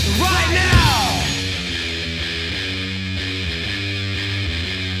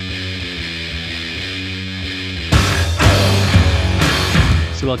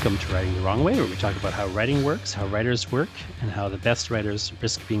welcome to Writing the Wrong Way, where we talk about how writing works, how writers work, and how the best writers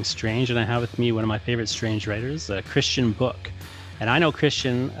risk being strange. And I have with me one of my favorite strange writers, Christian Book. And I know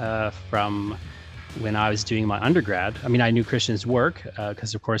Christian from when I was doing my undergrad. I mean, I knew Christian's work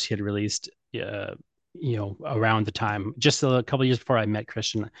because, of course, he had released, around the time, just a couple of years before I met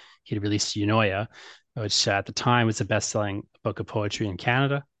Christian, he had released Eunoia, which at the time was the best-selling book of poetry in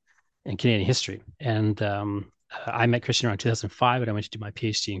Canada and Canadian history. And I met Christian around 2005, and I went to do my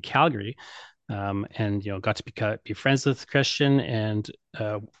PhD in Calgary, and got to be friends with Christian. And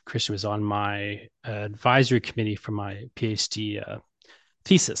Christian was on my advisory committee for my PhD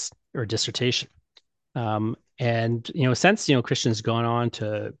thesis or dissertation. And since Christian's gone on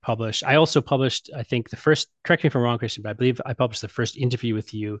to publish, I also published, I think the first, correct me if I'm wrong, Christian, but I believe I published the first interview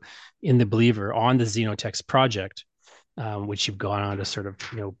with you in The Believer on the Xenotext project, which you've gone on to sort of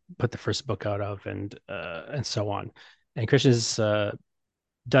put the first book out of, and so on. And Christian's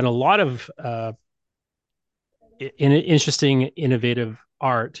done a lot of interesting, innovative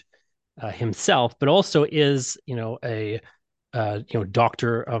art himself, but also is a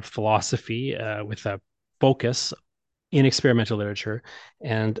doctor of philosophy with a focus in experimental literature.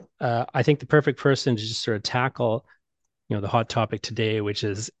 And I think the perfect person to just sort of tackle the hot topic today, which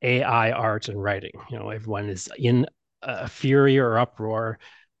is AI art and writing. Everyone is in a fury or uproar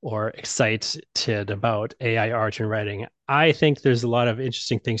or excited about AI art and writing. I think there's a lot of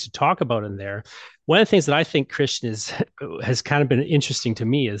interesting things to talk about in there. One of the things that I think Christian has kind of been interesting to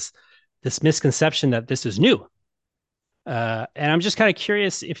me is this misconception that this is new. And I'm just kind of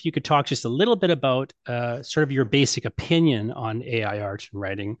curious if you could talk just a little bit about sort of your basic opinion on AI art and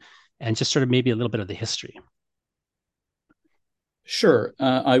writing, and just sort of maybe a little bit of the history. Sure.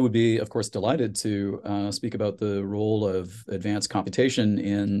 I would be, of course, delighted to speak about the role of advanced computation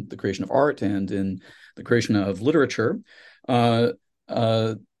in the creation of art and in the creation of literature. Uh,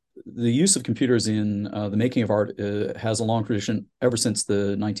 uh, the use of computers in the making of art has a long tradition ever since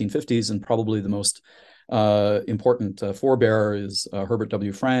the 1950s, and probably the most important forebearer is Herbert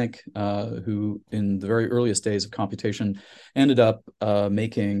W. Frank, who in the very earliest days of computation ended up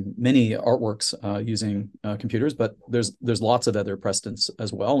making many artworks using computers, but there's lots of other precedents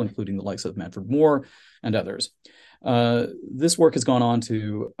as well, including the likes of Manfred Moore and others. This work has gone on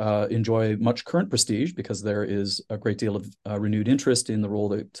to enjoy much current prestige because there is a great deal of renewed interest in the role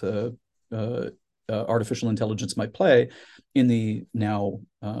that artificial intelligence might play in the now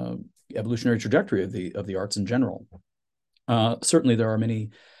evolutionary trajectory of the arts in general. Certainly, there are many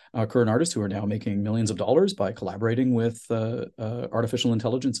current artists who are now making millions of dollars by collaborating with artificial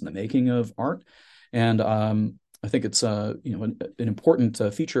intelligence in the making of art, and I think it's an important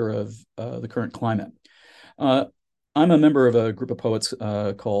feature of the current climate. I'm a member of a group of poets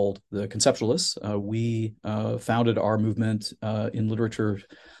called the Conceptualists. We founded our movement in literature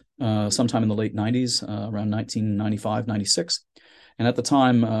sometime in the late 90s, around 1995, 96. And at the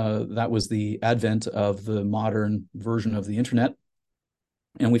time, that was the advent of the modern version of the internet.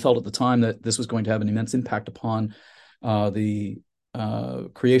 And we felt at the time that this was going to have an immense impact upon the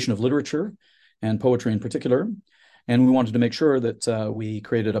creation of literature and poetry in particular. And we wanted to make sure that we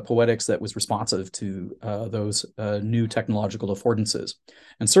created a poetics that was responsive to those new technological affordances.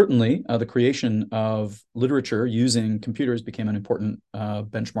 And certainly, the creation of literature using computers became an important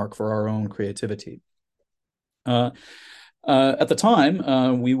benchmark for our own creativity. At the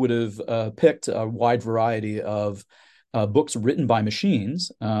time, we would have picked a wide variety of books written by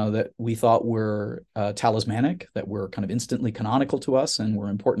machines that we thought were talismanic, that were kind of instantly canonical to us and were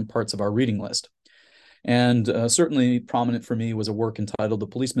important parts of our reading list. And certainly prominent for me was a work entitled The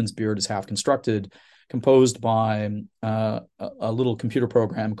Policeman's Beard is Half Constructed, composed by a little computer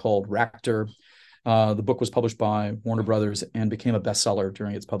program called Racter. The book was published by Warner Brothers and became a bestseller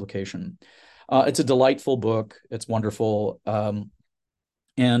during its publication. It's a delightful book. It's wonderful.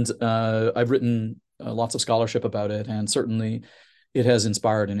 And I've written lots of scholarship about it, and certainly it has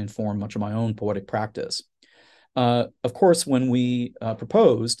inspired and informed much of my own poetic practice. Of course, when we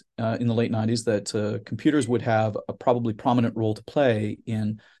proposed in the late 90s that computers would have a probably prominent role to play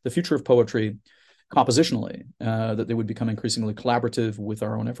in the future of poetry compositionally, that they would become increasingly collaborative with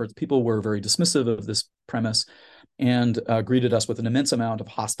our own efforts, people were very dismissive of this premise and greeted us with an immense amount of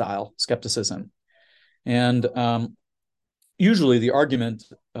hostile skepticism. And usually the argument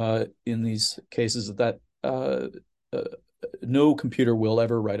in these cases is that no computer will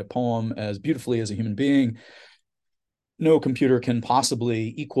ever write a poem as beautifully as a human being. No computer can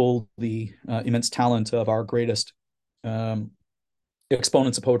possibly equal the immense talent of our greatest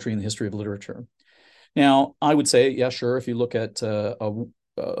exponents of poetry in the history of literature. Now, I would say, yeah, sure, if you look at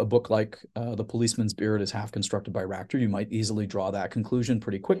a book like The Policeman's Beard is Half Constructed by Racter, you might easily draw that conclusion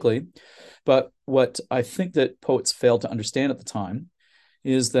pretty quickly. But what I think that poets failed to understand at the time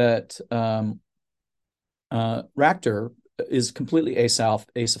is that Racter is completely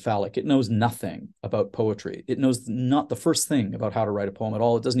acephalic. It knows nothing about poetry. It knows not the first thing about how to write a poem at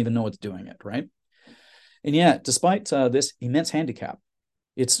all. It doesn't even know it's doing it, right? And yet, despite this immense handicap,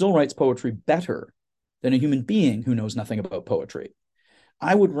 it still writes poetry better than a human being who knows nothing about poetry.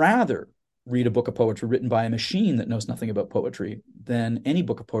 I would rather read a book of poetry written by a machine that knows nothing about poetry than any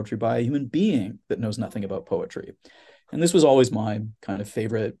book of poetry by a human being that knows nothing about poetry. And this was always my kind of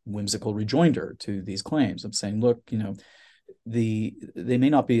favorite whimsical rejoinder to these claims of saying, look, they may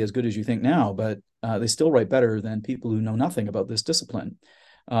not be as good as you think now, but they still write better than people who know nothing about this discipline.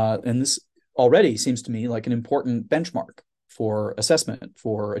 And this already seems to me like an important benchmark for assessment,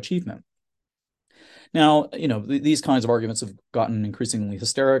 for achievement. Now, these kinds of arguments have gotten increasingly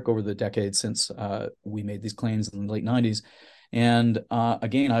hysteric over the decades since we made these claims in the late 90s. And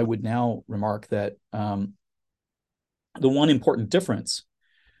again, I would now remark that the one important difference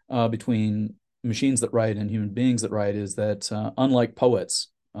between machines that write and human beings that write is that unlike poets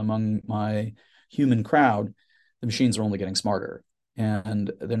among my human crowd, the machines are only getting smarter,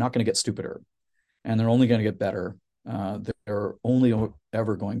 and they're not going to get stupider, and they're only going to get better. They're only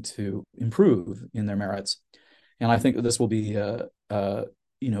ever going to improve in their merits. And I think that this will be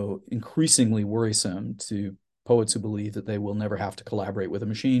increasingly worrisome to poets who believe that they will never have to collaborate with a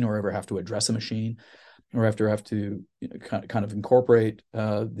machine or ever have to address a machine or have to kind of incorporate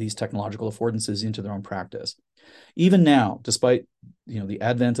these technological affordances into their own practice. Even now, despite the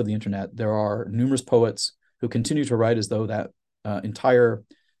advent of the internet, there are numerous poets who continue to write as though that entire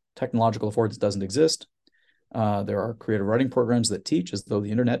technological affordance doesn't exist. There are creative writing programs that teach as though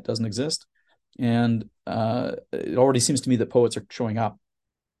the internet doesn't exist. And it already seems to me that poets are showing up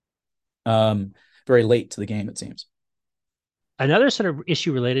very late to the game, it seems. Another sort of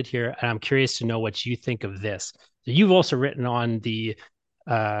issue related here, and I'm curious to know what you think of this. So you've also written on the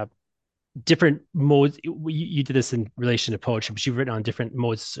different modes. You did this in relation to poetry, but you've written on different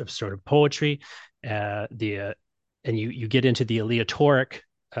modes of sort of poetry. And you get into the aleatoric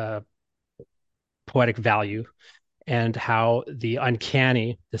poetic value and how the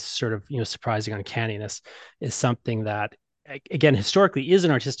uncanny, this sort of surprising uncanniness, is something that, again, historically is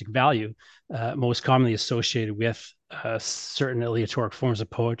an artistic value, most commonly associated with certain aleatoric forms of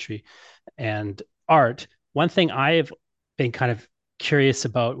poetry and art. One thing I've been kind of curious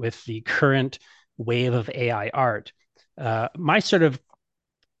about with the current wave of AI art, I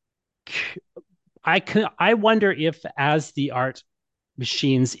wonder if as the art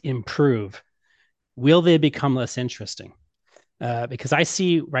machines improve, will they become less interesting? Because I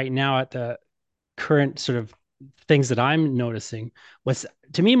see right now at the current sort of things that I'm noticing, what's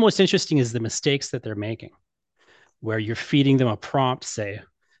to me most interesting is the mistakes that they're making, where you're feeding them a prompt, say,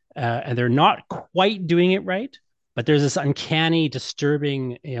 and they're not quite doing it right, but there's this uncanny,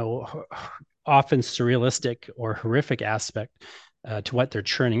 disturbing, often surrealistic or horrific aspect to what they're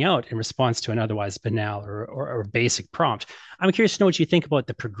churning out in response to an otherwise banal or basic prompt. I'm curious to know what you think about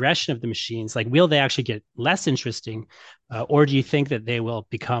the progression of the machines. Like, will they actually get less interesting, or do you think that they will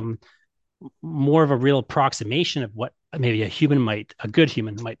become more of a real approximation of what maybe a good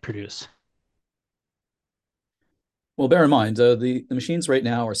human might produce? Well, bear in mind, the machines right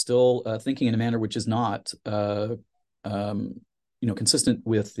now are still thinking in a manner which is not consistent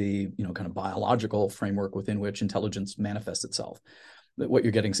with the kind of biological framework within which intelligence manifests itself. That what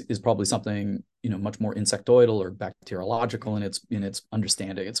you're getting is probably something much more insectoidal or bacteriological in its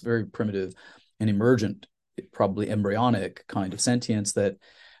understanding. It's very primitive and emergent, probably embryonic kind of sentience that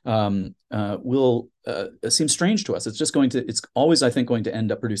will seem strange to us. It's always, I think, going to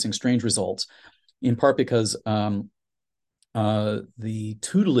end up producing strange results, in part because the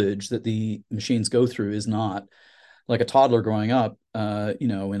tutelage that the machines go through is not like a toddler growing up,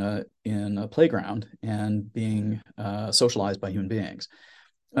 in a playground and being socialized by human beings.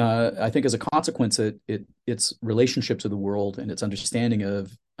 I think as a consequence, its relationship to the world and its understanding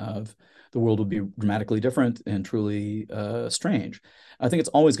of the world will be dramatically different and truly strange. I think it's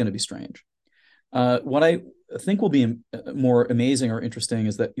always going to be strange. What I think will be more amazing or interesting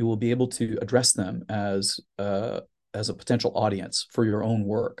is that you will be able to address them as a potential audience for your own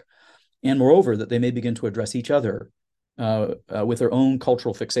work. And moreover, that they may begin to address each other with their own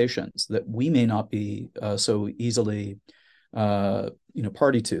cultural fixations that we may not be so easily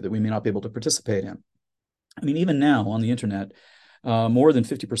party to, that we may not be able to participate in. I mean, even now on the internet, more than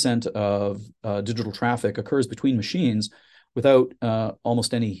 50% of digital traffic occurs between machines without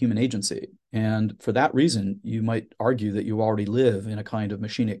almost any human agency. And for that reason, you might argue that you already live in a kind of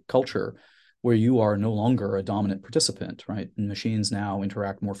machinic culture where you are no longer a dominant participant, right? And machines now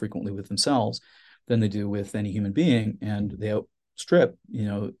interact more frequently with themselves than they do with any human being, and they outstrip,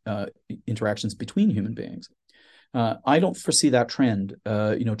 interactions between human beings. I don't foresee that trend,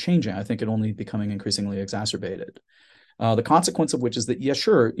 changing. I think it only becoming increasingly exacerbated. The consequence of which is that, yeah,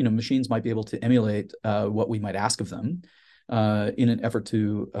 sure, machines might be able to emulate what we might ask of them in an effort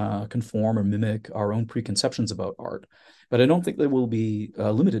to conform or mimic our own preconceptions about art. But I don't think they will be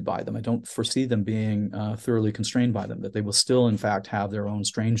limited by them. I don't foresee them being thoroughly constrained by them, that they will still, in fact, have their own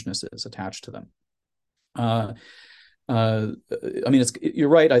strangenesses attached to them. You're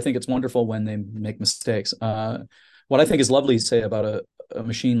right. I think it's wonderful when they make mistakes. What I think is lovely, say, about a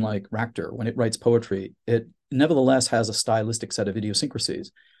machine like Racter, when it writes poetry, it nevertheless has a stylistic set of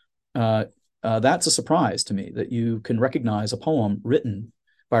idiosyncrasies. That's a surprise to me, that you can recognize a poem written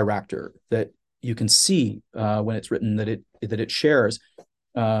by Racter, that you can see when it's written that it shares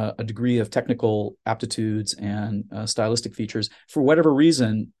a degree of technical aptitudes and stylistic features. For whatever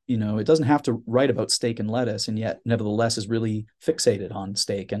reason, it doesn't have to write about steak and lettuce, and yet nevertheless is really fixated on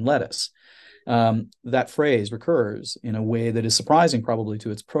steak and lettuce. That phrase recurs in a way that is surprising probably to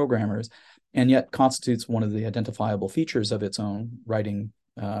its programmers, and yet constitutes one of the identifiable features of its own writing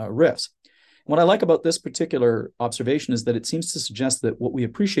riffs. What I like about this particular observation is that it seems to suggest that what we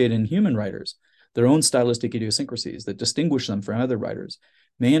appreciate in human writers, their own stylistic idiosyncrasies that distinguish them from other writers,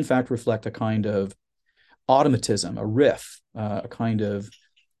 may in fact reflect a kind of automatism, a riff, a kind of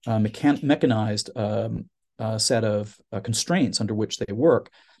mechanized set of constraints under which they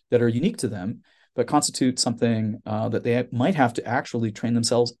work that are unique to them, but constitute something that they might have to actually train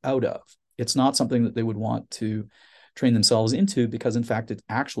themselves out of. It's not something that they would want to train themselves into, because in fact it's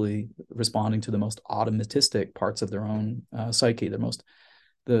actually responding to the most automatistic parts of their own psyche,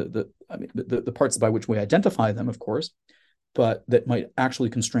 the parts by which we identify them, of course, but that might actually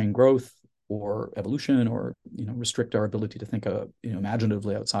constrain growth or evolution, or restrict our ability to think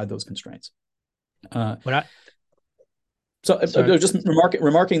imaginatively outside those constraints. So just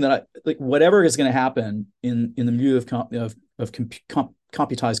remarking that whatever is going to happen in the milieu of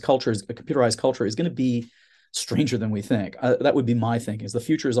computerized culture is going to be stranger than we think. That would be my thinking. Is the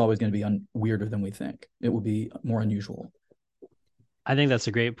future is always going to be weirder than we think. It will be more unusual. I think that's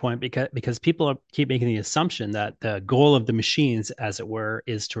a great point, because people keep making the assumption that the goal of the machines, as it were,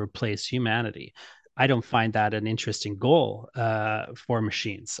 is to replace humanity. I don't find that an interesting goal for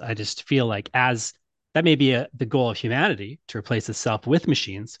machines. I just feel like that may be the goal of humanity, to replace itself with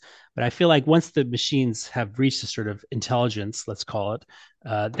machines. But I feel like once the machines have reached a sort of intelligence, let's call it,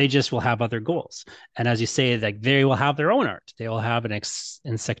 they just will have other goals. And as you say, like, they will have their own art. They will have an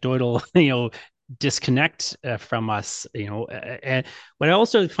insectoidal, disconnect from us. And what I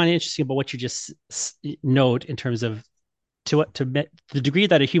also find interesting about what you just note in terms of to the degree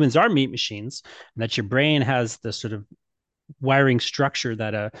that humans are meat machines, and that your brain has the sort of wiring structure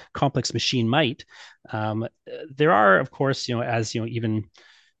that a complex machine might. There are, of course, as even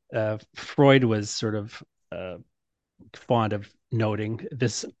Freud was sort of fond of noting,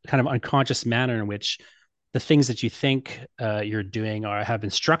 this kind of unconscious manner in which the things that you think you're doing have been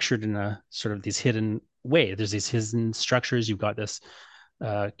structured in a sort of these hidden way. There's these hidden structures. You've got this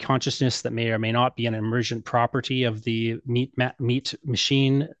consciousness that may or may not be an emergent property of the meat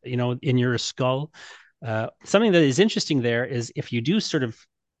machine, in your skull. Something that is interesting there is, if you do sort of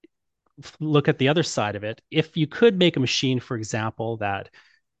look at the other side of it, if you could make a machine, for example, that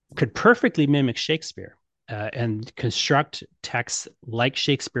could perfectly mimic Shakespeare and construct texts like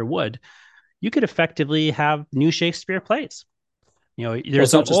Shakespeare would, you could effectively have new Shakespeare plays.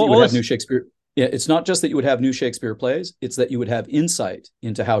 It's not just that you would have new Shakespeare. Yeah, it's not just that you would have new Shakespeare plays. It's that you would have insight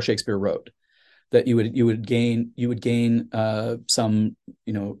into how Shakespeare wrote. That you would gain some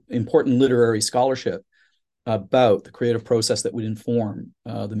important literary scholarship about the creative process that would inform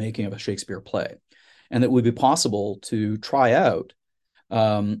the making of a Shakespeare play, and that would be possible to try out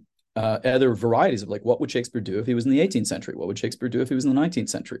other varieties of, like, what would Shakespeare do if he was in the 18th century? What would Shakespeare do if he was in the 19th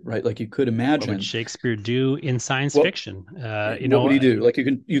century? Right? Like, you could imagine. What would Shakespeare do in science fiction? What would he do? Like,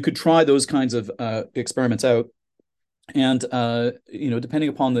 you could try those kinds of experiments out, and depending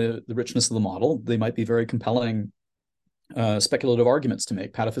upon the richness of the model, they might be very compelling speculative arguments to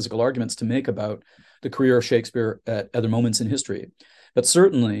make, pataphysical arguments to make about the career of Shakespeare at other moments in history. But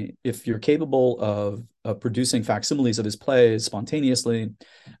certainly, if you're capable of producing facsimiles of his plays spontaneously,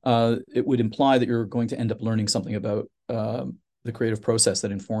 it would imply that you're going to end up learning something about the creative process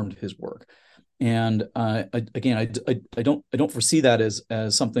that informed his work. And I don't foresee that as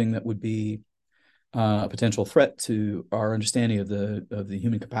something that would be a potential threat to our understanding of the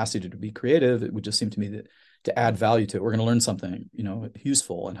human capacity to be creative. It would just seem to me that to add value to it, we're going to learn something,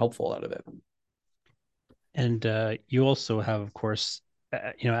 useful and helpful out of it. And you also have, of course,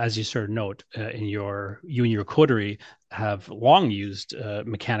 as you sort of note you and your coterie have long used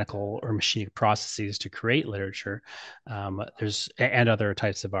mechanical or machinic processes to create literature. There's and other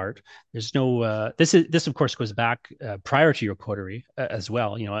types of art. There's no this of course goes back prior to your coterie as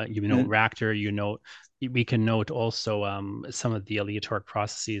well. You know Mm-hmm. Racter, we can note also some of the aleatoric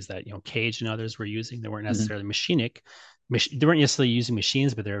processes that Cage and others were using. They weren't Mm-hmm. necessarily machinic. They weren't necessarily using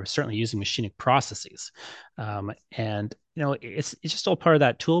machines, but they're certainly using machinic processes. And it's just all part of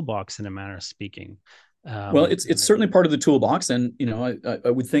that toolbox in a manner of speaking. Well, it's certainly part of the toolbox, and I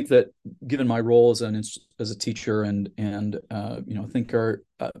would think that given my role as a teacher and thinker,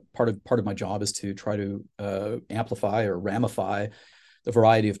 part of my job is to try to amplify or ramify the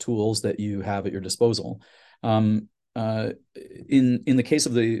variety of tools that you have at your disposal. Um, in the case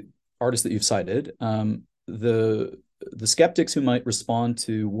of the artists that you've cited, the skeptics who might respond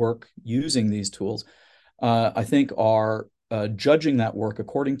to work using these tools, I think, are judging that work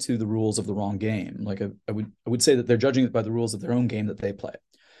according to the rules of the wrong game. Like I would say that they're judging it by the rules of their own game that they play.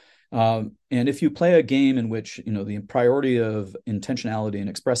 And if you play a game in which the priority of intentionality and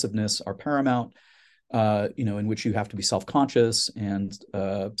expressiveness are paramount, in which you have to be self-conscious and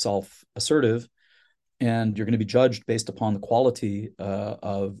self-assertive, and you're going to be judged based upon the quality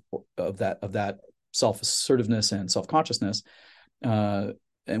of that self-assertiveness and self-consciousness.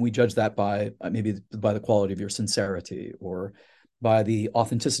 And we judge that by maybe by the quality of your sincerity or by the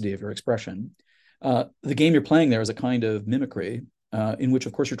authenticity of your expression. The game you're playing there is a kind of mimicry in which,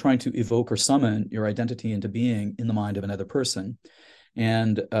 of course, you're trying to evoke or summon your identity into being in the mind of another person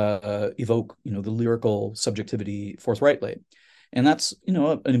and evoke, the lyrical subjectivity forthrightly. And that's,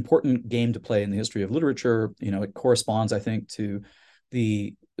 an important game to play in the history of literature. It corresponds, I think, to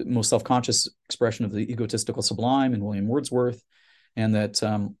the most self-conscious expression of the egotistical sublime in William Wordsworth, and that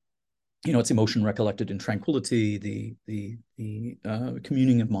it's emotion recollected in tranquility, the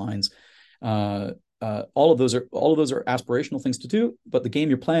communing of minds. All of those are aspirational things to do, but the game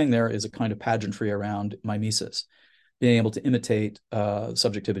you're playing there is a kind of pageantry around mimesis, being able to imitate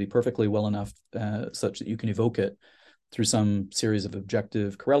subjectivity perfectly well enough such that you can evoke it through some series of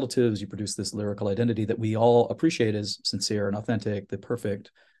objective correlatives. You produce this lyrical identity that we all appreciate as sincere and authentic, the perfect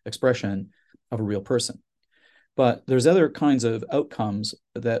expression of a real person. But there's other kinds of outcomes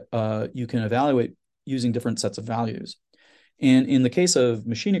that you can evaluate using different sets of values. And in the case of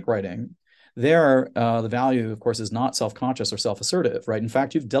machinic writing, the value, of course, is not self-conscious or self-assertive, right? In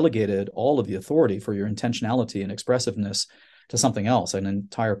fact, you've delegated all of the authority for your intentionality and expressiveness to something else, an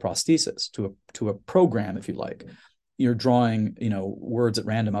entire prosthesis, to a program, if you like. You're drawing, words at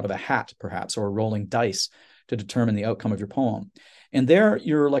random out of a hat, perhaps, or rolling dice to determine the outcome of your poem. And there,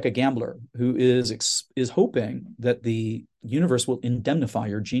 you're like a gambler who is hoping that the universe will indemnify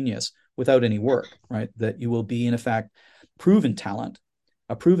your genius without any work, right? That you will be, in effect, a proven talent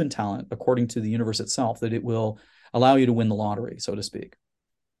according to the universe itself, that it will allow you to win the lottery, so to speak.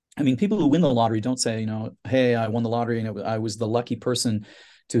 I mean, people who win the lottery don't say, hey, I won the lottery and I was the lucky person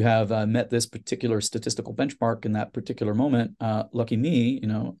to have met this particular statistical benchmark in that particular moment. Lucky me,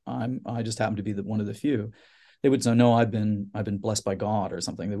 I just happen to be one of the few. They would say, no, I've been blessed by God or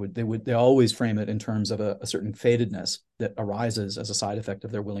something. They always frame it in terms of a certain fatedness that arises as a side effect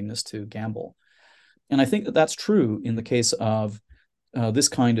of their willingness to gamble. And I think that that's true in the case of this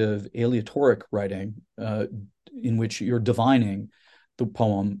kind of aleatoric writing, in which you're divining the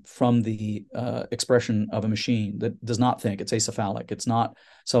poem from the expression of a machine that does not think. It's acephalic. It's not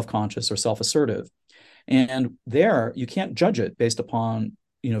self-conscious or self-assertive. And there, you can't judge it based upon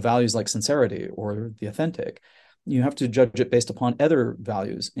values like sincerity or the authentic. You have to judge it based upon other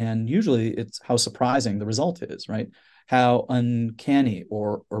values. And usually it's how surprising the result is, right? How uncanny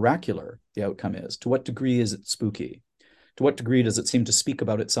or oracular the outcome is. To what degree is it spooky? To what degree does it seem to speak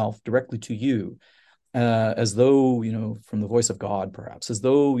about itself directly to you, as though, from the voice of God, perhaps, as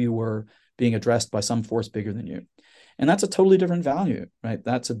though you were being addressed by some force bigger than you? And that's a totally different value, right?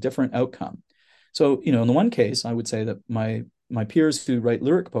 That's a different outcome. So, in the one case, I would say that my peers who write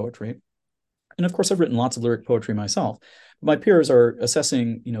lyric poetry, and of course I've written lots of lyric poetry myself, my peers are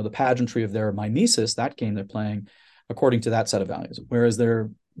assessing, the pageantry of their mimesis, that game they're playing, according to that set of values, whereas they're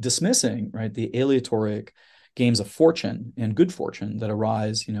dismissing, right, the aleatoric games of fortune and good fortune that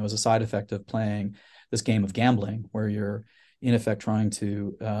arise, as a side effect of playing this game of gambling, where you're in effect trying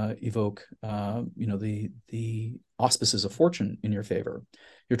to evoke, the auspices of fortune in your favor.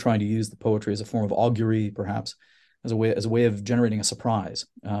 You're trying to use the poetry as a form of augury, perhaps, as a way of generating a surprise,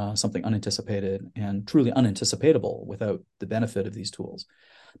 something unanticipated and truly unanticipatable without the benefit of these tools.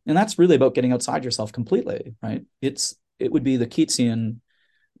 And that's really about getting outside yourself completely, right? It would be the Keatsian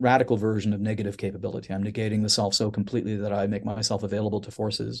radical version of negative capability. I'm negating the self so completely that I make myself available to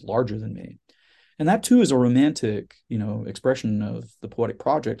forces larger than me. And that too is a romantic, expression of the poetic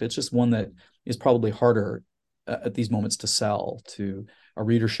project. It's just one that is probably harder at these moments to sell to a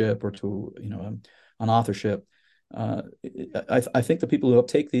readership or to an authorship. I think the people who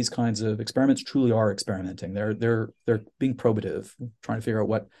uptake these kinds of experiments truly are experimenting. They're being probative, trying to figure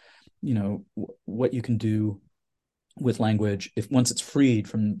out what you can do with language if once it's freed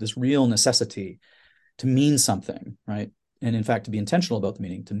from this real necessity to mean something, right? And in fact, to be intentional about the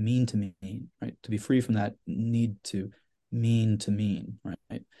meaning, to mean, right? To be free from that need to mean,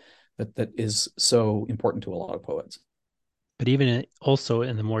 right? That is so important to a lot of poets. But even also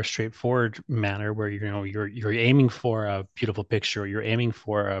in the more straightforward manner, where you're aiming for a beautiful picture, you're aiming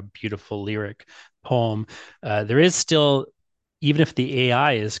for a beautiful lyric poem, there is still, even if the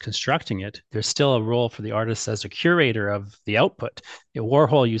AI is constructing it, there's still a role for the artist as a curator of the output.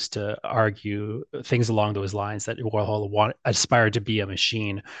 Warhol used to argue things along those lines, that Warhol aspired to be a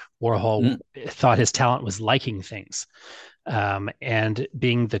machine. Warhol thought his talent was liking things, and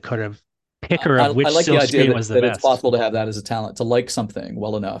being the kind of picker of which I like the silk idea screen was the that it's best. possible to have that as a talent. To like something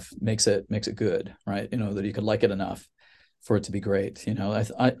well enough makes it good, right? That you could like it enough for it to be great.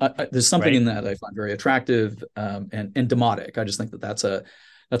 There's something Right. in that I find very attractive, and demotic. I just think that that's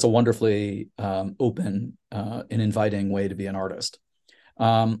a wonderfully open and inviting way to be an artist.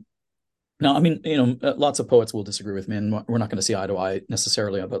 Now, I mean, lots of poets will disagree with me, and we're not going to see eye to eye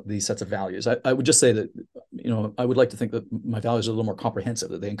necessarily about these sets of values. I would just say that, I would like to think that my values are a little more comprehensive,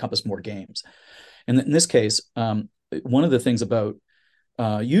 that they encompass more games. And in this case, one of the things about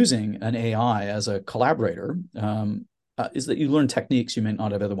using an AI as a collaborator is that you learn techniques you may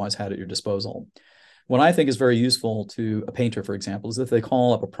not have otherwise had at your disposal. What I think is very useful to a painter, for example, is if they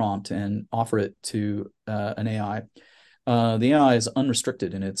call up a prompt and offer it to an AI. The AI is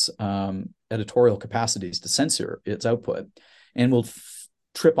unrestricted in its editorial capacities to censor its output, and will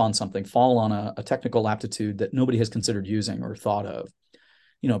trip on something, fall on a technical aptitude that nobody has considered using or thought of.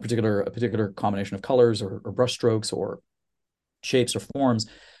 A particular combination of colors or brush strokes or shapes or forms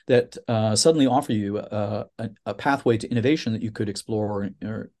that suddenly offer you a pathway to innovation that you could explore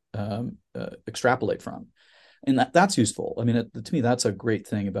or extrapolate from. And that's useful. I mean, to me, that's a great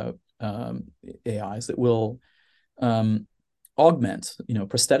thing about AIs, that will augment,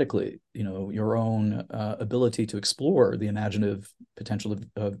 prosthetically, your own ability to explore the imaginative potential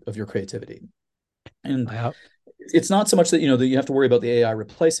of your creativity. And it's not so much that that you have to worry about the AI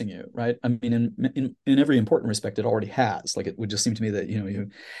replacing you, right? I mean, in every important respect, it already has. Like, it would just seem to me that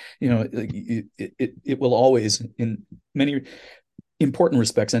it will always, in many important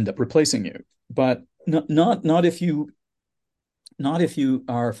respects, end up replacing you, but not if you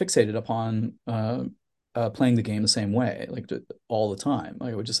are fixated upon playing the game the same way, like all the time.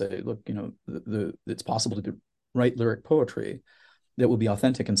 I would just say, look, it's possible to write lyric poetry that will be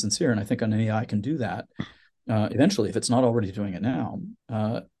authentic and sincere, and I think an AI can do that eventually, if it's not already doing it now.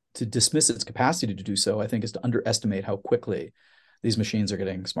 To dismiss its capacity to do so, I think, is to underestimate how quickly these machines are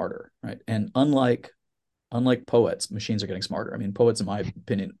getting smarter, right? And unlike poets, machines are getting smarter. I mean, poets, in my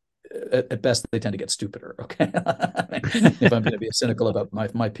opinion, at best, they tend to get stupider. Okay, if I'm going to be cynical about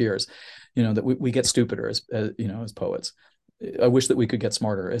my peers, that we get stupider as poets. I wish that we could get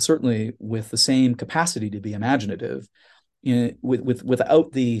smarter. Certainly with the same capacity to be imaginative,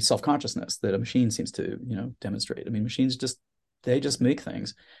 without the self-consciousness that a machine seems to demonstrate. I mean, machines just make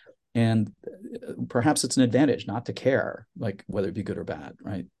things, and perhaps it's an advantage not to care, like, whether it be good or bad,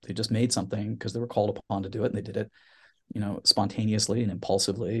 right? They just made something because they were called upon to do it, and they did it spontaneously and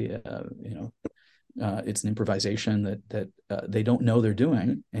impulsively. It's an improvisation that they don't know they're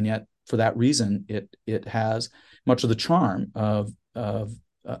doing, and yet for that reason it has much of the charm of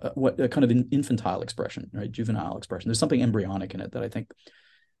what a kind of an infantile expression, right? Juvenile expression. There's something embryonic in it that I think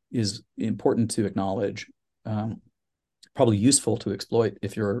is important to acknowledge, probably useful to exploit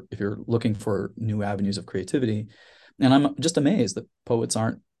if you're looking for new avenues of creativity. And I'm just amazed that poets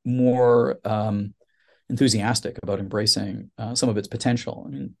aren't more enthusiastic about embracing some of its potential.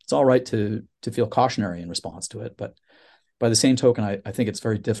 I mean, it's all right to feel cautionary in response to it, but by the same token, I think it's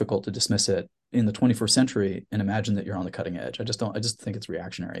very difficult to dismiss it in the 21st century and imagine that you're on the cutting edge. I just think it's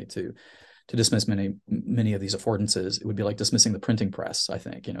reactionary to dismiss many of these affordances. It would be like dismissing the printing press, I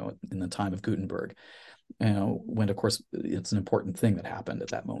think, in the time of Gutenberg, when of course it's an important thing that happened at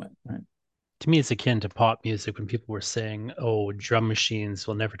that moment, right? to me, it's akin to pop music when people were saying, "Oh, drum machines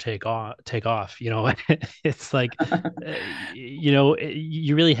will never take off." It's like,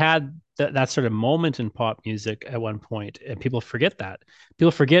 you really had that sort of moment in pop music at one point, and people forget that.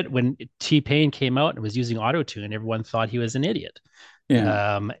 People forget when T-Pain came out and was using auto tune, everyone thought he was an idiot.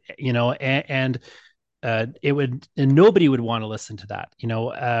 Yeah. Um, and it would, and nobody would want to listen to that.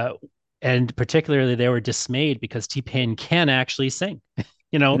 And particularly they were dismayed because T-Pain can actually sing.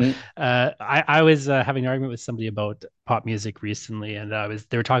 you know, Mhm. I was having an argument with somebody about pop music recently, and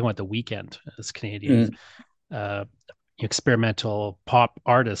they were talking about The Weeknd as Canadian Mhm. uh, experimental pop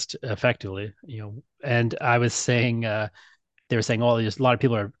artist, effectively. And I was saying they were saying, "Oh, there's a lot of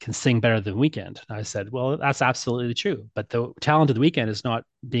people can sing better than Weeknd." And I said, "Well, that's absolutely true. But the talent of the Weeknd is not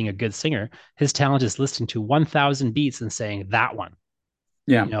being a good singer. His talent is listening to 1,000 beats and saying that one.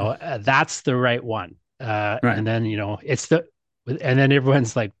 Yeah. That's the right one." Right. And then and then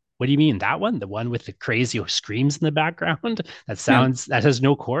everyone's like, "What do you mean that one? The one with the crazy screams in the background Yeah. that has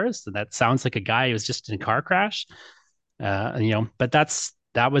no chorus and that sounds like a guy who was just in a car crash." But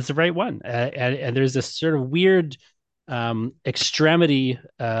that was the right one. And there's this sort of weird extremity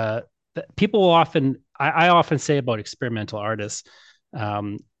that people often, I often say about experimental artists.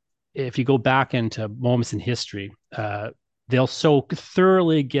 Um, if you go back into moments in history, they'll so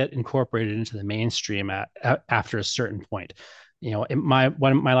thoroughly get incorporated into the mainstream after a certain point. My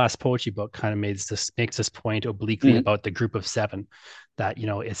last poetry book kind of makes this point obliquely Mhm. about the Group of Seven, that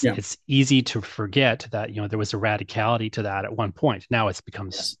Yeah. it's easy to forget that there was a radicality to that at one point. Now it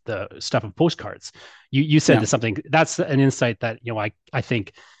becomes Yes. the stuff of postcards. You said Yeah. that something that's an insight that I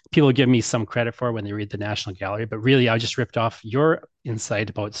think people give me some credit for when they read the National Gallery, but really I just ripped off your insight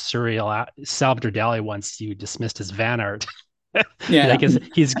about surreal. Salvador Dali once you dismissed as van art. Yeah. Like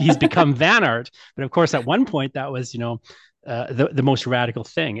he's become van art, but of course at one point that was the most radical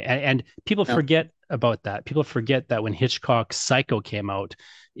thing, and people Yeah. forget about that. People forget that when Hitchcock's Psycho came out,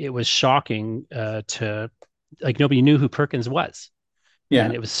 it was shocking to like nobody knew who Perkins was,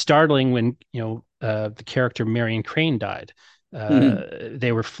 and Yeah. it was startling when the character Marion Crane died. Mhm.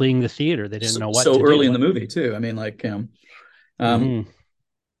 They were fleeing the theater. They didn't So, know what so to early in do. the movie too. I mean, like, um, Hmm.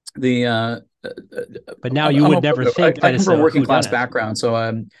 the But now you I'm would never think I that come it's from a a working who done class it. background, so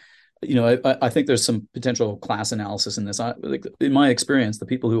I think there's some potential class analysis in this. Like, in my experience, the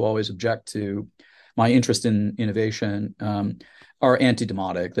people who always object to my interest in innovation are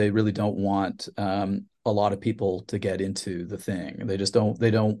anti-demotic. They really don't want a lot of people to get into the thing. They just don't. They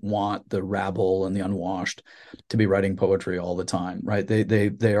don't want the rabble and the unwashed to be writing poetry all the time, right?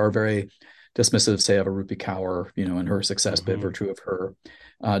 They are very dismissive, say, of a Rupi Kaur, and her success by Hmm. virtue of her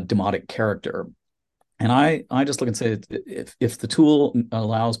demotic character. And I just look and say, if the tool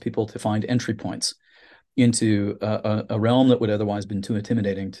allows people to find entry points into a realm that would otherwise been too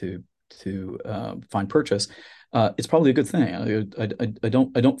intimidating to find purchase, it's probably a good thing.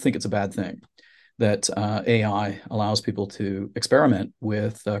 I don't think it's a bad thing that AI allows people to experiment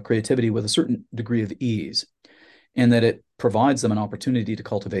with creativity with a certain degree of ease, and that it provides them an opportunity to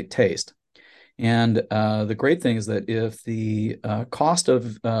cultivate taste. And the great thing is that if the cost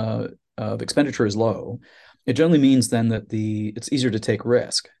of expenditure is low, it generally means then that it's easier to take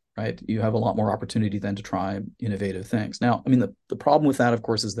risk, right? You have a lot more opportunity then to try innovative things. Now, I mean, the problem with that, of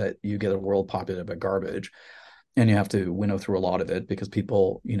course, is that you get a world populated by garbage, and you have to winnow through a lot of it because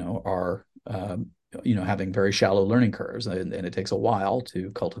people, are having very shallow learning curves, and it takes a while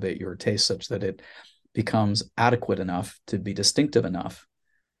to cultivate your taste such that it becomes adequate enough to be distinctive enough,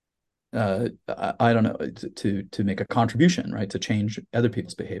 I don't know, to make a contribution, right, to change other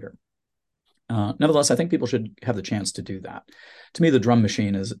people's behavior. Nevertheless, I think people should have the chance to do that. To me, the drum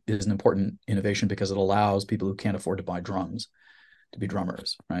machine is an important innovation because it allows people who can't afford to buy drums to be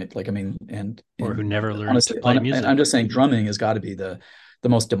drummers, right? Like, I mean, Or who and never learned to honestly, play I'm music. just saying, drumming has got to be the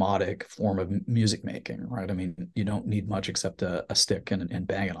most demotic form of music making, right? I mean, you don't need much except a stick and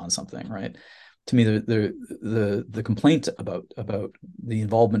bang it on something, right? To me, the complaint about the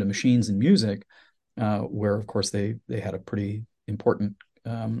involvement of machines in music, where of course they had a pretty important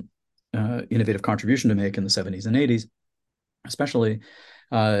innovative contribution to make in the 70s and 80s, especially,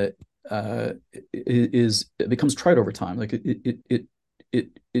 uh, it becomes trite over time. Like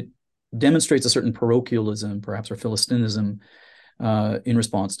it demonstrates a certain parochialism, perhaps, or philistinism in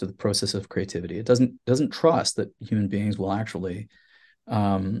response to the process of creativity. It doesn't trust that human beings will actually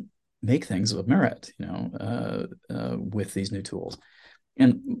um, make things of merit, with these new tools.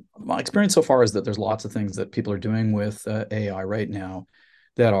 And my experience so far is that there's lots of things that people are doing with AI right now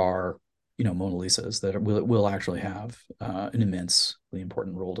that are, Mona Lisas that will actually have an immensely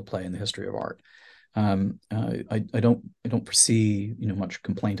important role to play in the history of art. I don't foresee much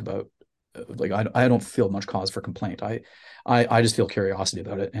complaint about like I don't feel much cause for complaint. I just feel curiosity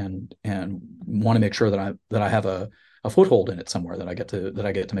about it, and want to make sure that I have a foothold in it somewhere, that I get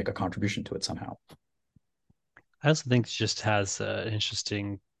to make a contribution to it somehow. I also think it just has an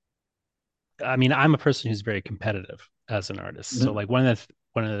interesting. I mean, I'm a person who's very competitive as an artist. So Mhm. like one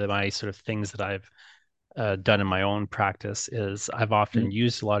of my sort of things that I've done in my own practice is I've often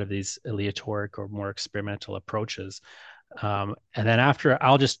used a lot of these aleatoric or more experimental approaches. And then after,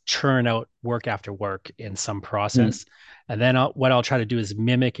 I'll just churn out work after work in some Mhm. process. And then what I'll try to do is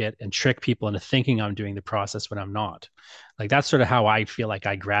mimic it and trick people into thinking I'm doing the process when I'm not. Like that's sort of how I feel like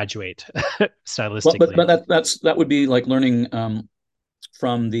I graduate Well, stylistically. that would be like learning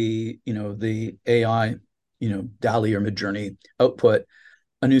from the AI, DALL-E or Midjourney output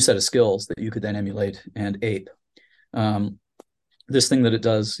a new set of skills that you could then emulate and ape. Um, this thing that it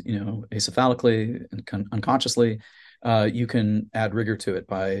does, acephalically and unconsciously, you can add rigor to it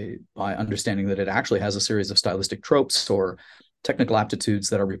by understanding that it actually has a series of stylistic tropes or technical aptitudes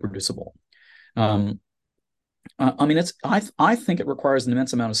that are reproducible. Um, I mean, I think it requires an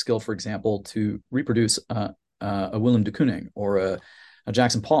immense amount of skill, for example, to reproduce a Willem de Kooning or a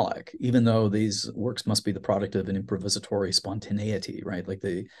Jackson Pollock, even though these works must be the product of an improvisatory spontaneity, right? Like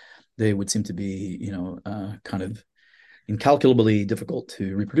they would seem to be, kind of incalculably difficult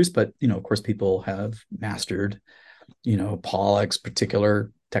to reproduce. But of course, people have mastered, Pollock's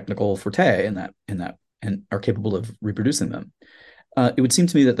particular technical forte in that and are capable of reproducing them. It would seem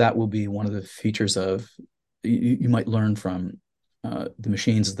to me that that will be one of the features of you might learn from the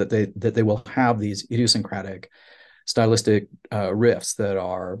machines, that they will have these idiosyncratic stylistic riffs that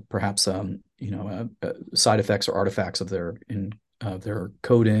are perhaps side effects or artifacts of their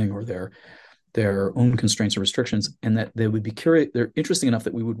coding or their own constraints or restrictions, and that they would be curious. They're interesting enough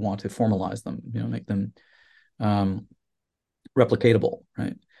that we would want to formalize them, make them um, replicatable,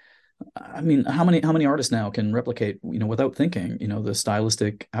 right? I mean, how many artists now can replicate, without thinking, the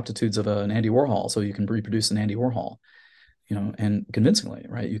stylistic aptitudes of an Andy Warhol? So you can reproduce an Andy Warhol, and convincingly,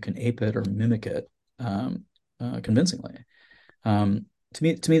 right? You can ape it or mimic it convincingly. To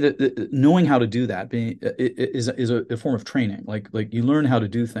me, knowing how to do that is a form of training. Like you learn how to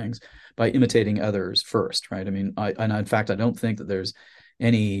do things by imitating others first, right? I mean, in fact, I don't think that there's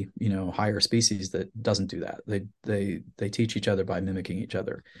any higher species that doesn't do that. They teach each other by mimicking each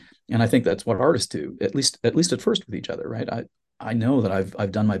other, and I think that's what artists do, at least at first with each other, right? I know that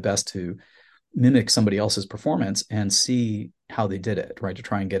I've done my best to mimic somebody else's performance and see how they did it, right? To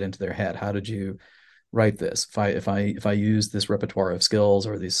try and get into their head. How did you write this? If I use this repertoire of skills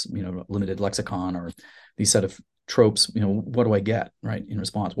or this limited lexicon or these set of tropes, what do I get, right, in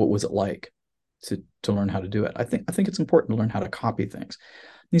response? What was it like to learn how to do it? I think it's important to learn how to copy things.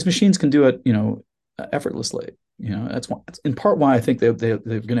 These machines can do it, effortlessly. That's in part why I think they're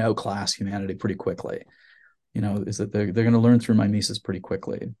going to outclass humanity pretty quickly. Is that they're going to learn through mimesis pretty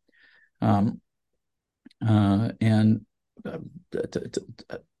quickly. Um, and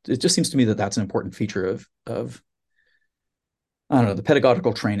it just seems to me that that's an important feature of I don't know, the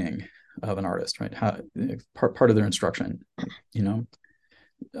pedagogical training of an artist, right? How part of their instruction, you know,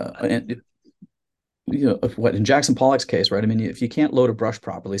 and what in Jackson Pollock's case, right? I mean, if you can't load a brush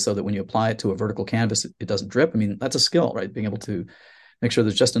properly so that when you apply it to a vertical canvas, it doesn't drip. I mean, that's a skill, right? Being able to make sure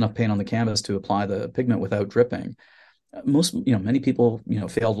there's just enough paint on the canvas to apply the pigment without dripping. Many people,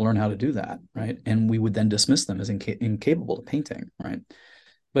 fail to learn how to do that, right? And we would then dismiss them as incapable of painting, right?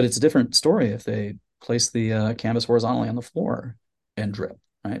 But it's a different story if they place the canvas horizontally on the floor and drip,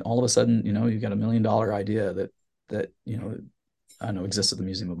 right? All of a sudden, you've got $1 million idea that I know exists at the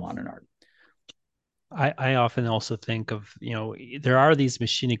Museum of Modern Art. I often also think of, there are these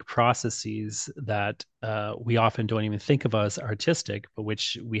machinic processes that we often don't even think of as artistic, but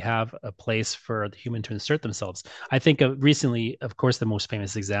which we have a place for the human to insert themselves. I think of recently, of course, the most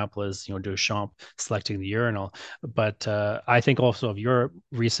famous example is, Duchamp selecting the urinal. But I think also of your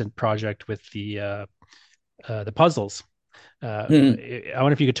recent project with the puzzles. Mm-hmm. I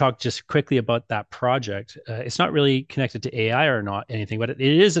wonder if you could talk just quickly about that project. It's not really connected to AI or not anything, but it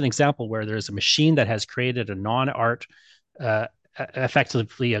is an example where there's a machine that has created a non-art,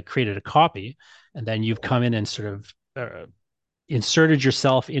 effectively created a copy, and then you've come in and sort of inserted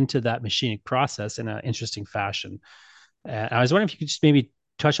yourself into that machinic process in an interesting fashion. I was wondering if you could just maybe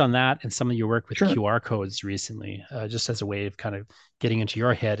touch on that and some of your work with Sure. QR codes recently, just as a way of kind of getting into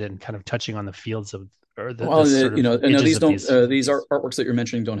your head and kind of touching on the fields of or the Well, sort of I know edges these of don't these. these artworks that you're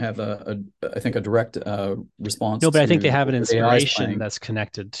mentioning don't have I think a direct response No, but I think they to have an the AI is inspiration playing. that's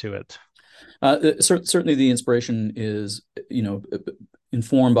connected to it. Certainly, the inspiration is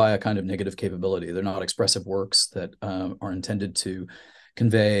informed by a kind of negative capability. They're not expressive works that are intended to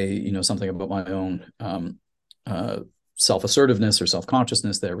convey, something about my own self-assertiveness or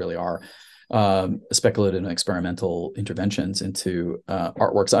self-consciousness. There really are speculative and experimental interventions into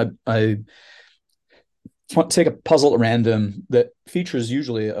artworks. I take a puzzle at random that features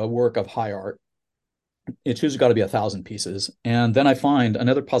usually a work of high art. It's usually got to be 1,000 pieces. And then I find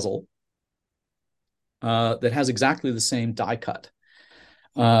another puzzle that has exactly the same die cut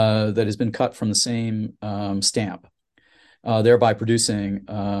that has been cut from the same stamp, thereby producing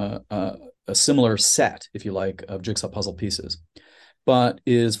a similar set, if you like, of jigsaw puzzle pieces, but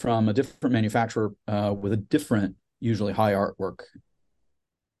is from a different manufacturer with a different, usually high artwork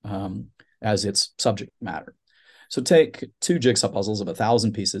as its subject matter. So take two jigsaw puzzles of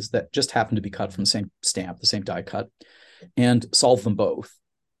 1,000 pieces that just happen to be cut from the same stamp, the same die cut, and solve them both.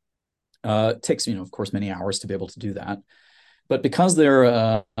 It takes, of course, many hours to be able to do that. But because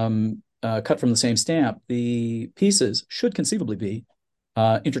they're cut from the same stamp, the pieces should conceivably be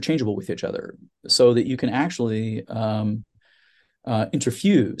interchangeable with each other, so that you can actually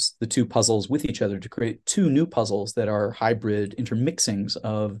interfuse the two puzzles with each other to create two new puzzles that are hybrid intermixings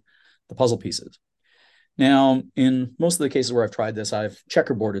of the puzzle pieces. Now, in most of the cases where I've tried this, I've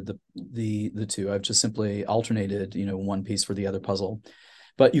checkerboarded the two. I've just simply alternated, one piece for the other puzzle.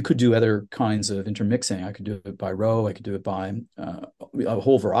 But you could do other kinds of intermixing. I could do it by row. I could do it by a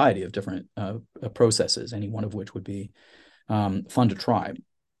whole variety of different processes, any one of which would be fun to try.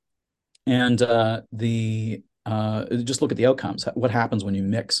 And just look at the outcomes. What happens when you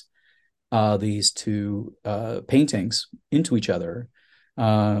mix these two paintings into each other?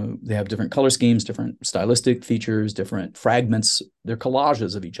 They have different color schemes, different stylistic features, different fragments. They're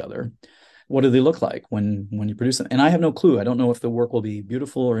collages of each other. What do they look like when you produce them? And I have no clue. I don't know if the work will be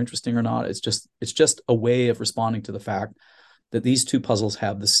beautiful or interesting or not. It's just a way of responding to the fact that these two puzzles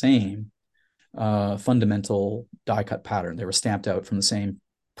have the same fundamental die cut pattern. They were stamped out from the same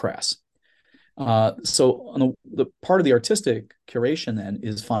press. So on the part of the artistic curation then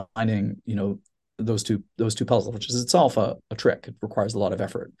is finding, those two puzzles, which is itself a trick. It requires a lot of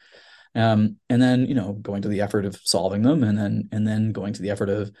effort. And then, going to the effort of solving them, and then going to the effort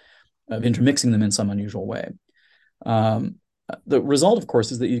of intermixing them in some unusual way. The result, of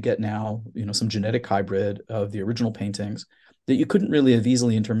course, is that you get now, some genetic hybrid of the original paintings that you couldn't really have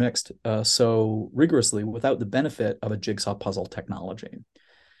easily intermixed so rigorously without the benefit of a jigsaw puzzle technology.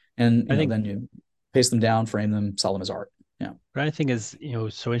 And then you paste them down, frame them, sell them as art. Yeah. What I think is,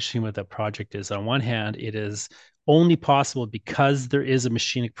 so interesting with the project is, on one hand, it is only possible because there is a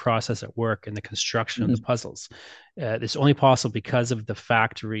machinic process at work in the construction of the puzzles. It's only possible because of the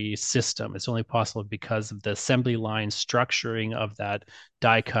factory system. It's only possible because of the assembly line structuring of that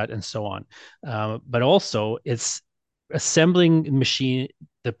die cut and so on. But also, it's assembling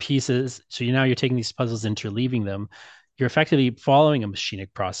the pieces. So you're taking these puzzles, interleaving them. You're effectively following a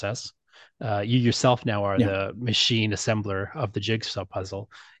machinic process. You yourself now are the machine assembler of the jigsaw puzzle.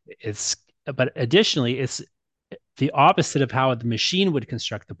 But additionally, it's the opposite of how the machine would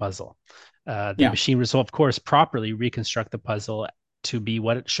construct the puzzle. The machine will, of course, properly reconstruct the puzzle to be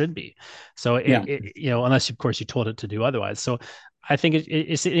what it should be. So, unless, of course, you told it to do otherwise. So I think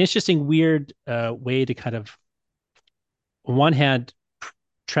it's an interesting, weird way to kind of, on one hand,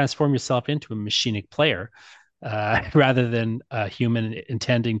 transform yourself into a machinic player, rather than a human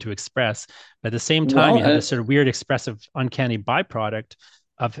intending to express. But at the same time, you have this sort of weird, expressive, uncanny byproduct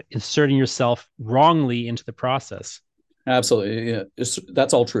of inserting yourself wrongly into the process. Absolutely, yeah.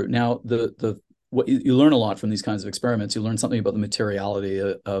 That's all true. Now, what you learn a lot from these kinds of experiments. You learn something about the materiality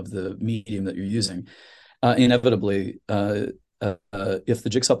of the medium that you're using. Inevitably, if the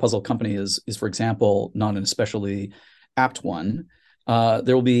jigsaw puzzle company is, for example, not an especially apt one,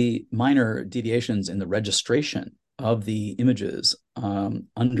 there will be minor deviations in the registration of the images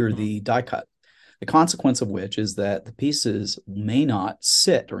under the die cut. The consequence of which is that the pieces may not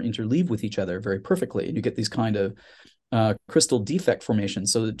sit or interleave with each other very perfectly. And you get these kind of crystal defect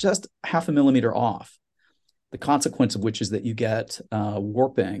formations. So just 0.5 millimeter off. The consequence of which is that you get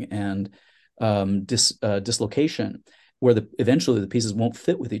warping and dislocation, where eventually the pieces won't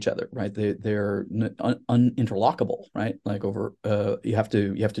fit with each other, right? They're uninterlockable, right? Like you have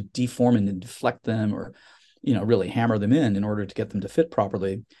to deform and deflect them, or really hammer them in order to get them to fit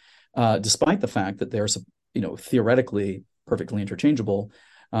properly. Despite the fact that they're theoretically perfectly interchangeable,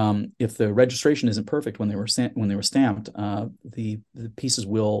 if the registration isn't perfect when they were stamped, the pieces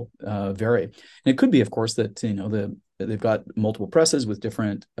will vary. And it could be, of course, that they've got multiple presses with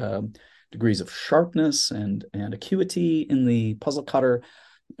different degrees of sharpness and acuity in the puzzle cutter.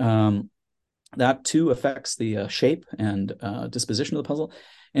 That too affects the shape and disposition of the puzzle.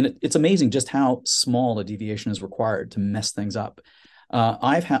 And it's amazing just how small a deviation is required to mess things up.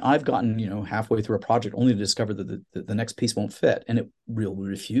 I've gotten, halfway through a project only to discover that the next piece won't fit, and it will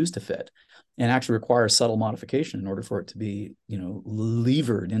refuse to fit, and actually requires subtle modification in order for it to be,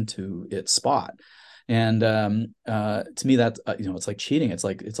 levered into its spot. And to me, that it's like cheating. It's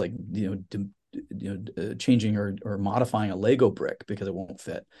like changing or modifying a Lego brick because it won't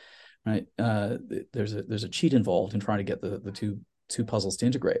fit. Right? There's a cheat involved in trying to get the two puzzles to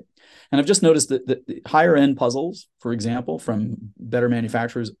integrate. And I've just noticed that the higher end puzzles, for example, from better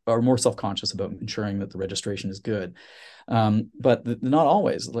manufacturers, are more self-conscious about ensuring that the registration is good. But not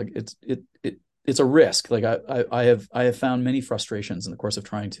always. Like it's a risk. Like I have found many frustrations in the course of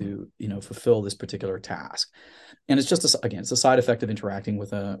trying to fulfill this particular task, and it's just it's a side effect of interacting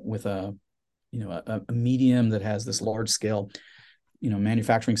with a medium that has this large scale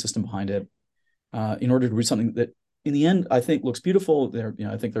manufacturing system behind it, in order to do something that in the end I think looks beautiful.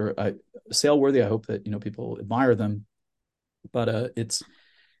 I think they're sale worthy. I hope that people admire them, but it's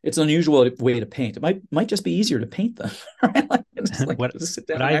an unusual way to paint. It might just be easier to paint them, right? what Just sit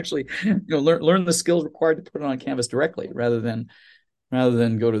down what and I actually learn the skills required to put it on canvas directly, rather than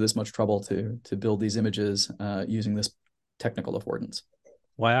go to this much trouble to build these images using this technical affordance.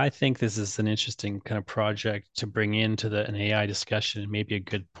 why I think this is an interesting kind of project to bring into an AI discussion, and maybe a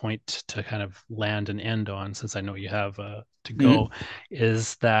good point to kind of land and end on, since I know you have to Mm-hmm. go,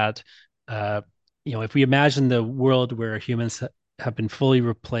 is that if we imagine the world where humans have been fully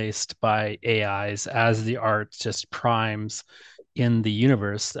replaced by AIs as the art just primes in the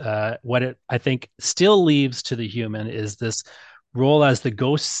universe, what it I think still leaves to the human is this role as the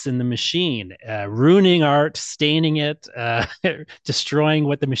ghosts in the machine, ruining art, staining it, destroying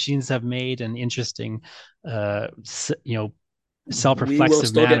what the machines have made in interesting, We will self-reflexive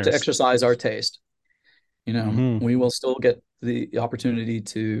still get to manners. exercise our taste. Mm-hmm. We will still get the opportunity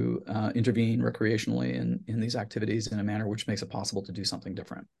to intervene recreationally in these activities in a manner which makes it possible to do something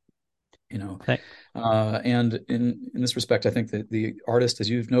different. And in this respect, I think that the artist, as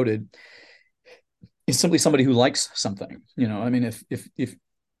you've noted, is simply somebody who likes something. I mean,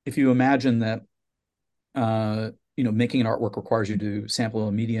 if you imagine that making an artwork requires you to sample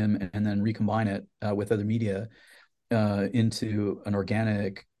a medium and then recombine it with other media into an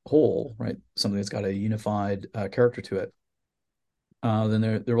organic whole, right? Something that's got a unified character to it,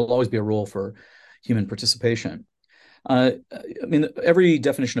 then there will always be a role for human participation. I mean, every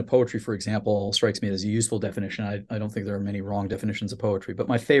definition of poetry, for example, strikes me as a useful definition. I don't think there are many wrong definitions of poetry, but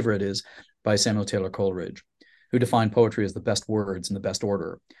my favorite is by Samuel Taylor Coleridge, who defined poetry as the best words in the best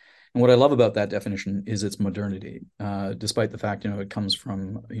order. And what I love about that definition is its modernity, despite the fact it comes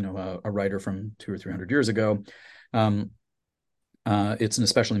from a writer from 200 or 300 years ago. It's an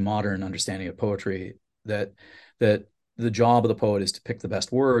especially modern understanding of poetry that the job of the poet is to pick the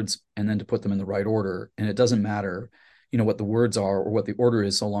best words and then to put them in the right order, and it doesn't matter what the words are or what the order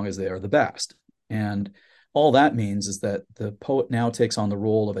is, so long as they are the best. And all that means is that the poet now takes on the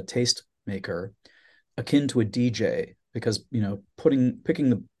role of a taste maker, akin to a DJ, because picking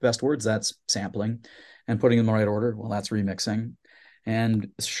the best words, that's sampling, and putting them in the right order, well, that's remixing. And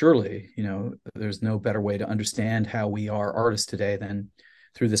surely there's no better way to understand how we are artists today than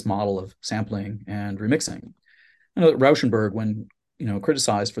through this model of sampling and remixing. I know that Rauschenberg, when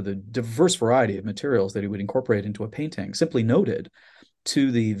criticized for the diverse variety of materials that he would incorporate into a painting, simply noted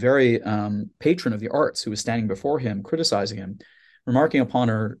to the very patron of the arts who was standing before him, criticizing him, remarking upon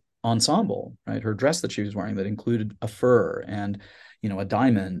her ensemble, right? Her dress that she was wearing that included a fur and a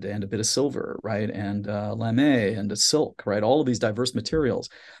diamond and a bit of silver, right? And lame and a silk, right? All of these diverse materials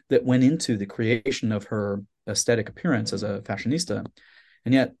that went into the creation of her aesthetic appearance as a fashionista.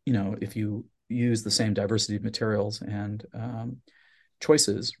 And yet, if you use the same diversity of materials and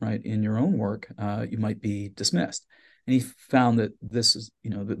choices, right, in your own work, you might be dismissed. And he found that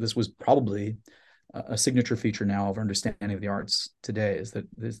that this was probably a signature feature now of our understanding of the arts today, is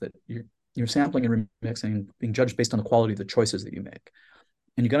that you're sampling and remixing, being judged based on the quality of the choices that you make.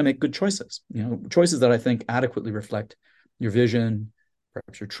 And you got to make good choices, choices that I think adequately reflect your vision,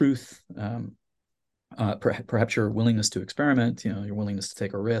 perhaps your truth, perhaps your willingness to experiment, your willingness to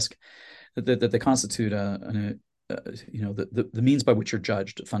take a risk, that they constitute the means by which you're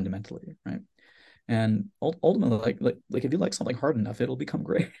judged fundamentally, right? And ultimately, like if you like something hard enough, it'll become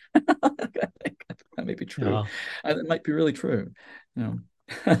great. I think that may be true. Yeah. It might be really true.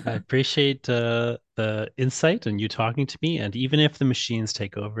 I appreciate the insight and you talking to me. And even if the machines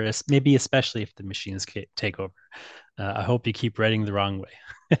take over, maybe especially if the machines take over, I hope you keep writing the wrong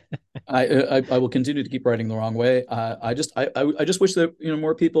way. I will continue to keep writing the wrong way. I just wish that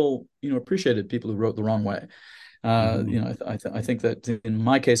more people appreciated people who wrote the wrong way. I think that in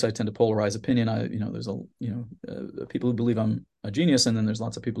my case, I tend to polarize opinion. There's people who believe I'm a genius, and then there's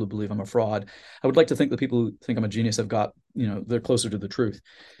lots of people who believe I'm a fraud. I would like to think that people who think I'm a genius have got, they're closer to the truth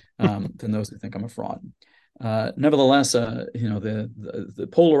than those who think I'm a fraud. Nevertheless, the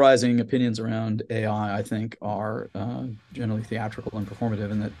polarizing opinions around AI, I think, are generally theatrical and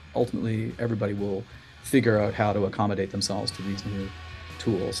performative, and that ultimately everybody will figure out how to accommodate themselves to these new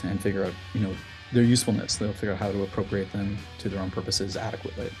tools and figure out, their usefulness. They'll figure out how to appropriate them to their own purposes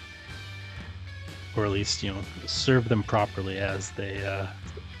adequately. Or at least, serve them properly as they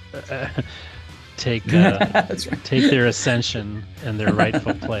take take their ascension and their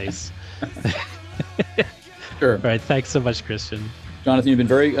rightful place. Sure. All right. Thanks so much, Christian. Jonathan, you've been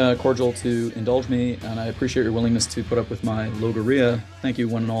very cordial to indulge me, and I appreciate your willingness to put up with my logorrhea. Thank you,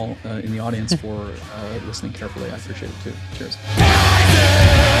 one and all in the audience, for listening carefully. I appreciate it too. Cheers.